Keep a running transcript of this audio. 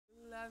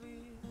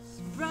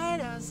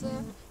as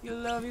ever. Your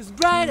love is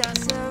bright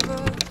as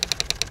ever.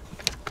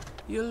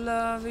 Your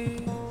love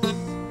is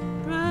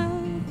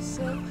bright as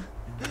ever.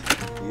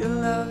 Your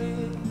love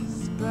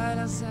is bright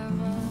as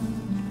ever.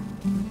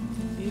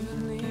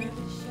 Even in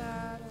the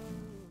shadow.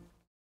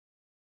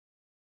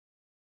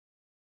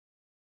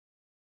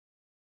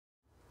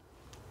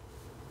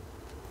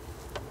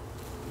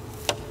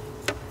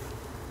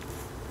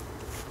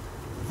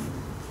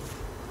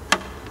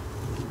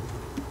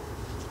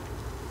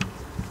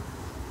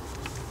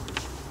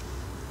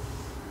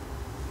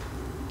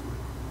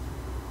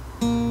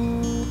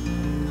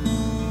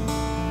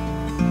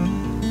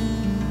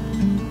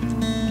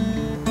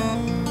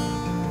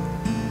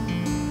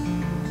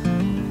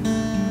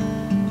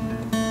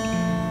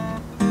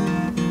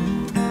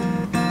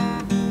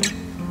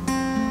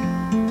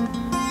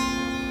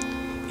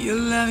 Your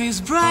love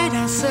is bright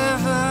as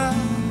ever,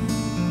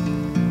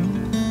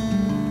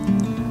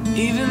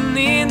 even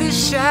in the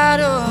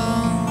shadow.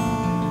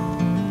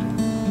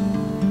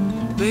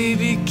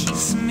 Baby,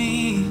 kiss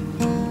me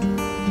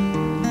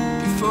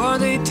before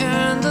they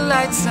turn the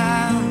lights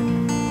out.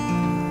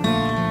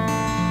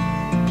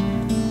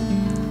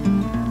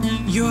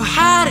 Your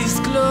heart is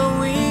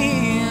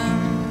glowing,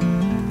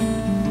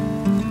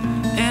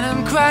 and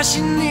I'm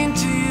crashing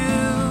into you.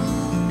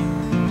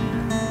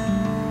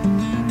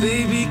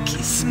 Baby,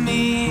 kiss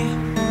me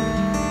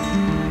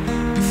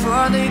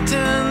before they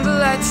turn the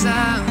lights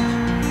out.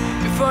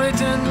 Before they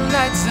turn the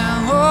lights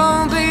out.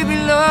 Oh, baby,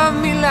 love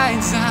me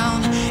lights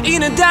out.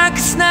 In the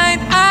darkest night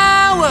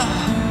hour,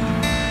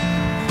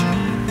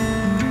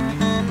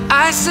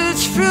 I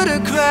search through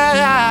the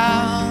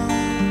crowd.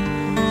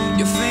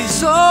 Your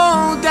face,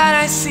 all that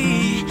I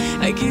see.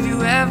 I give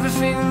you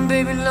everything,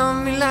 baby,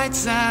 love me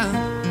lights out.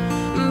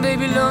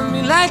 Baby, love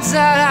me lights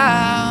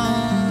out.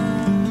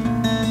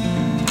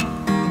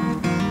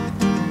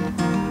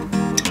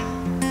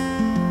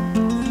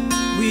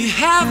 We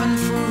haven't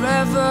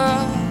forever.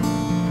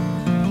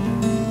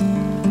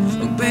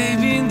 Oh,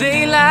 baby,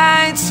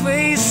 daylight's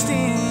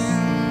wasting.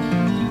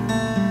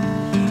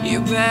 You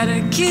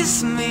better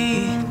kiss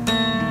me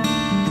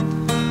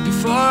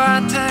before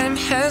our time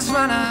has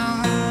run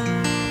out.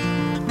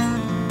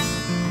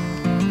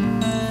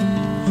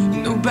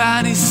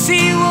 Nobody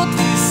see what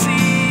we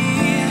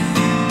see,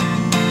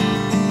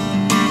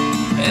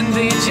 and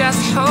they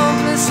just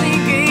hopelessly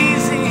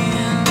gazing.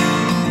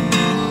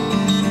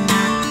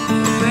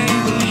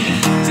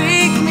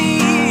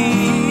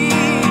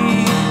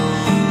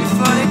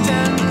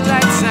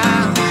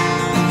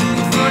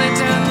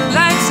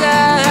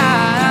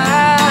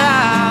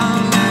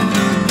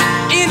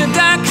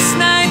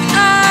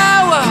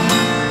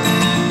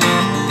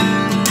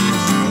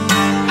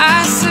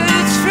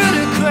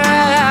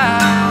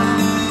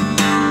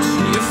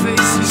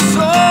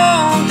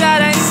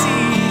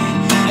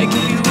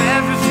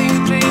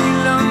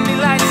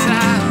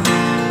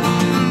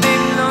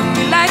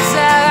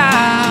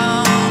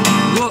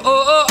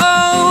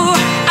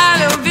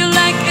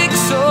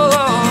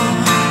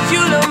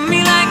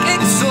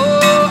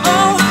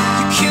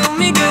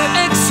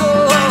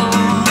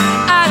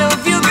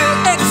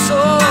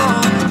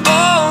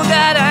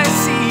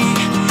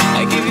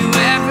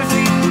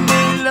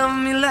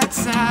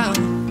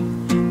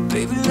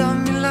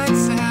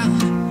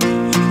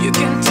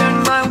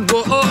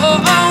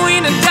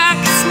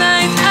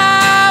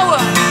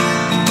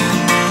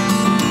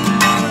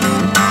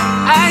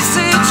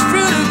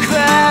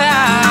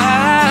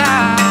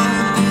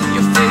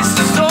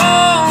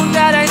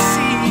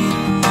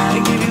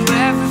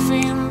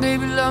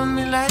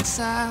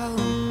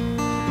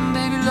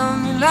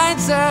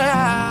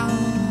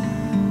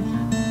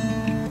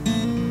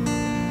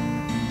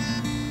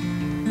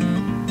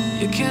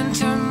 You can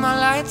turn my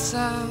lights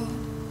out.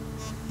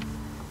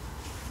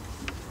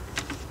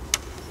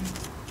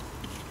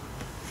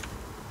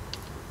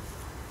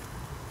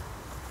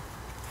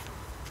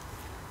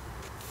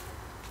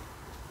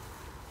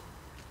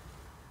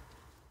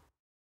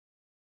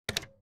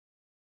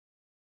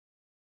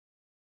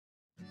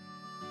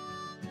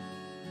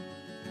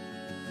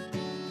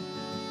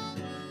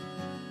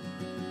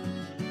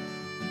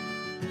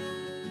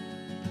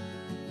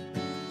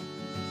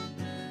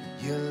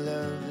 Your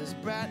love is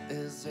bright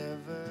as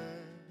ever.